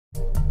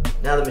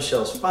Now that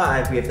Michelle's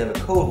 5, we have to have a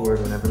code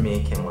word whenever me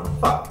and Kim want to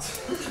fuck.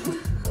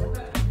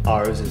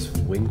 Ours is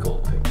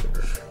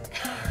Winklefinger.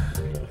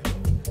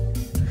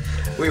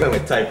 We went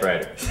with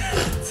typewriter.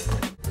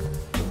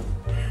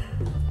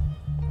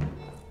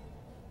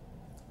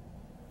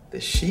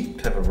 The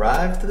sheep have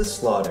arrived to the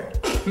slaughter.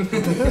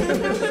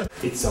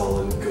 It's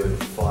all in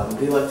good fun.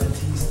 They like to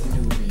tease the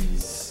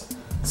newbies.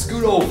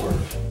 Scoot over.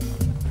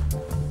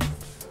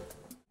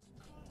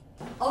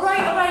 All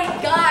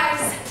right,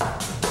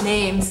 guys.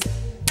 Names.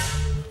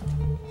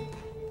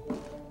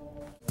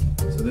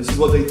 So this is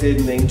what they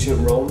did in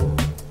ancient Rome.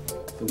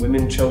 The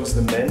women chose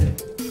the men.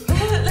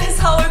 That's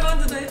how we're going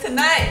to do it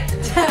tonight.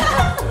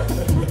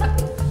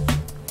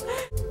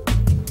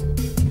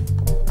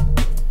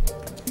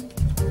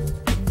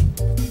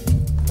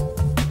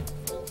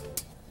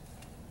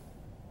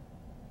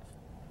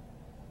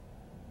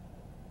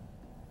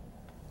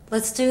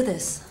 Let's do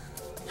this.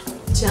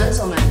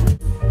 Gentlemen,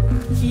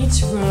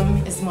 each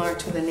room is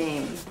marked with a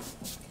name.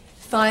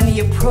 Find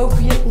the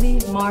appropriately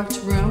marked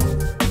room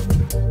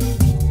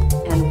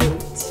and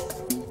wait.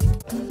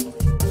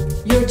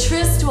 Your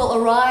tryst will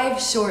arrive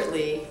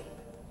shortly.